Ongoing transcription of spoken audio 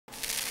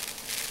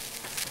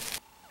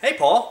Hey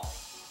Paul,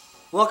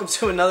 welcome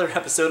to another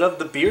episode of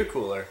The Beer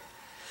Cooler.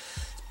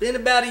 It's been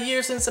about a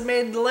year since I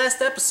made the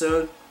last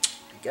episode.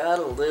 I got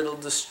a little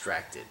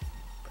distracted,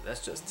 but that's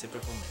just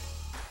typical me.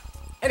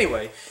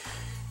 Anyway,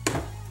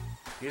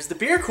 here's the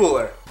beer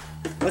cooler.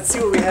 Let's see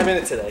what we have in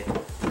it today.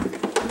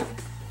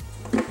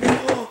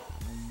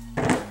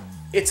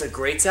 It's a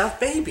Great South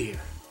Bay beer.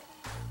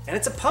 And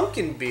it's a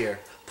pumpkin beer.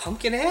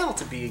 Pumpkin ale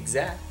to be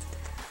exact.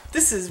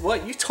 This is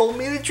what you told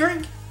me to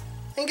drink.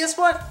 And guess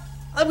what?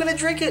 I'm gonna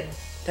drink it.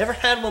 Never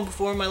had one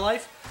before in my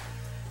life.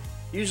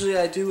 Usually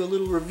I do a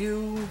little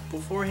review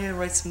beforehand,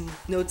 write some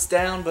notes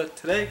down, but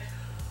today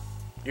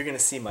you're gonna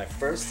see my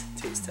first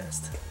taste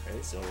test.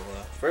 Ready? So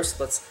first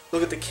let's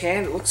look at the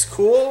can. It looks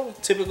cool.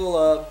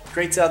 Typical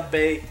Great South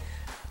Bay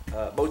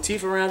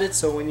motif around it.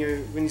 So when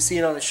you see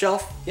it on the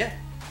shelf, yeah,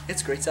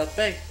 it's Great South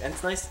Bay, and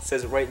it's nice. It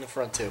says it right in the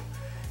front too,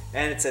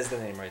 and it says the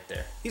name right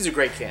there. These are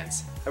great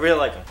cans. I really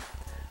like them.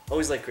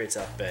 Always like Great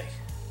South Bay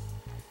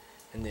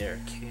and their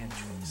can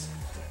choice.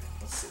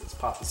 Let's see. Let's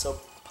pop this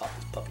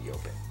puppy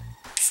open.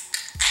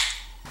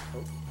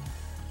 Oh.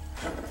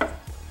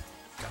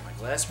 Got my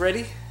glass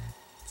ready.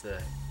 It's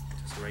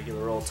just a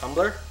regular old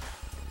tumbler.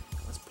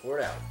 Let's pour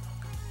it out.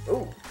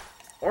 Oh,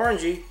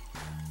 orangey.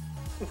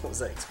 What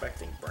was I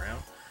expecting? Brown,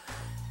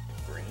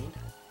 green,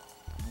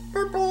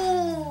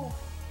 purple.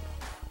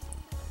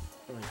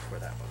 Let me pour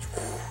that much.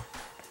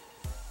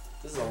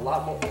 This is a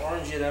lot more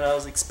orangey than I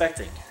was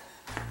expecting.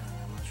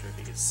 I'm not sure if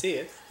you can see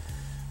it.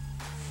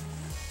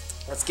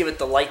 Let's give it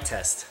the light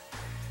test.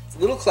 It's a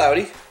little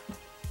cloudy,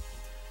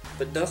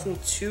 but nothing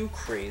too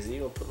crazy.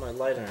 I'll put my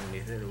light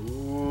underneath it.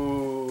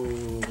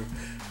 Ooh,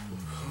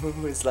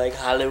 it's like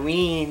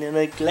Halloween in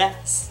a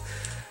glass.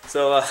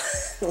 So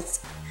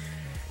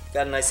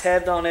got a nice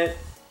head on it.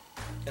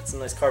 Got some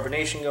nice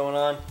carbonation going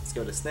on. Let's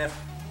give it a sniff.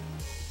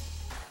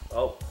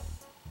 Oh,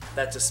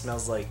 that just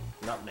smells like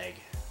nutmeg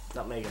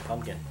and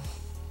pumpkin.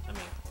 I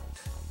mean,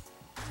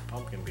 it's a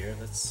pumpkin beer.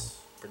 That's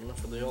pretty much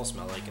what they all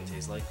smell like and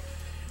taste like.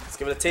 Let's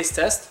give it a taste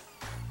test.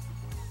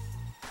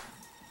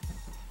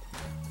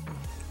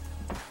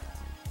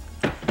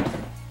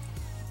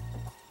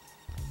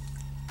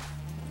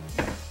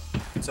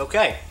 It's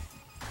okay.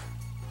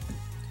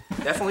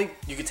 Definitely,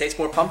 you can taste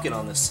more pumpkin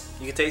on this.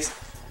 You can taste,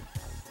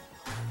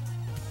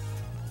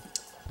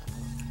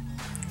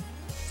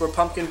 for a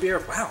pumpkin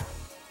beer, wow.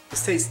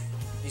 This tastes,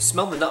 you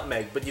smell the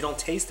nutmeg, but you don't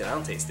taste it. I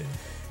don't taste it.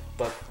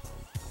 But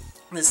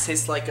this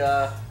tastes like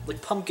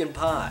pumpkin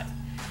pie.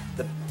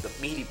 The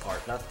meaty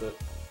part, not the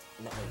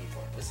nutmeggy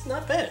part. This is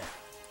not bad.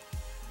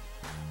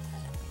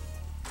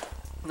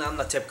 Now, I'm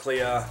not typically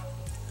a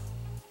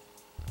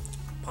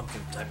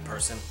pumpkin type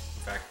person.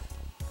 In fact,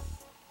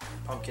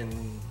 pumpkin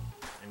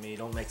and me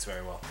don't mix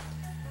very well.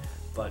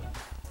 But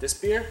this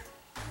beer,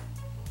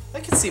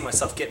 I can see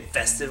myself getting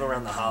festive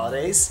around the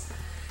holidays.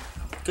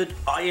 Good.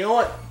 Oh, you know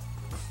what?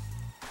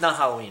 Not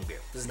Halloween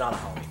beer. This is not a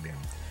Halloween beer.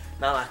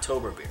 Not an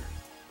October beer.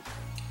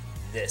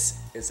 This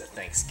is a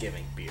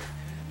Thanksgiving beer.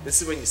 This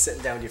is when you're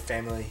sitting down with your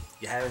family,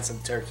 you're having some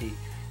turkey,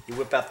 you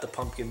whip out the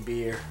pumpkin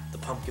beer, the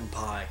pumpkin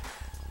pie.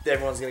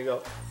 Everyone's gonna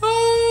go,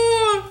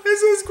 oh, this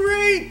is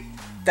great.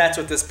 That's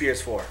what this beer's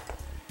for.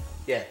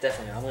 Yeah,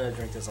 definitely. I'm gonna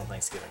drink this on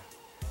Thanksgiving.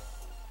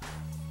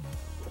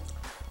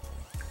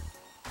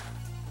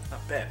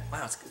 Not bad.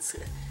 Wow,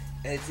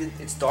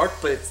 it's dark,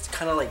 but it's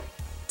kind of like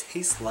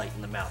tastes light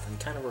in the mouth and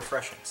kind of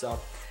refreshing. So,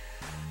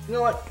 you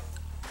know what?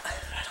 I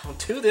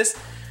don't do this.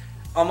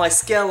 On my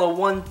scale of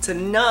 1 to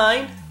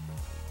 9,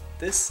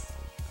 this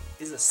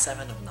is a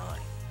 7 of 9.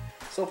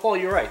 So Paul,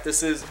 you're right.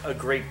 This is a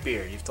great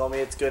beer. You've told me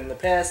it's good in the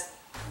past.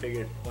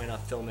 Figured why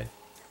not film it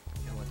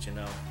and let you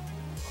know on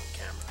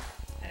camera.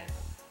 And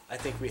I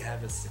think we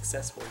have a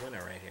successful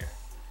winner right here.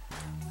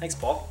 Thanks,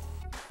 Paul.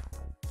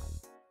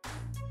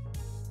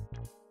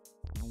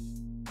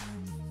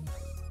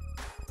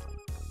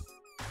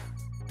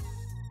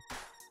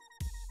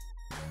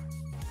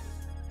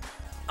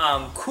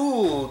 I'm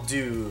cool,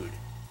 dude.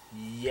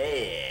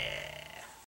 Yeah.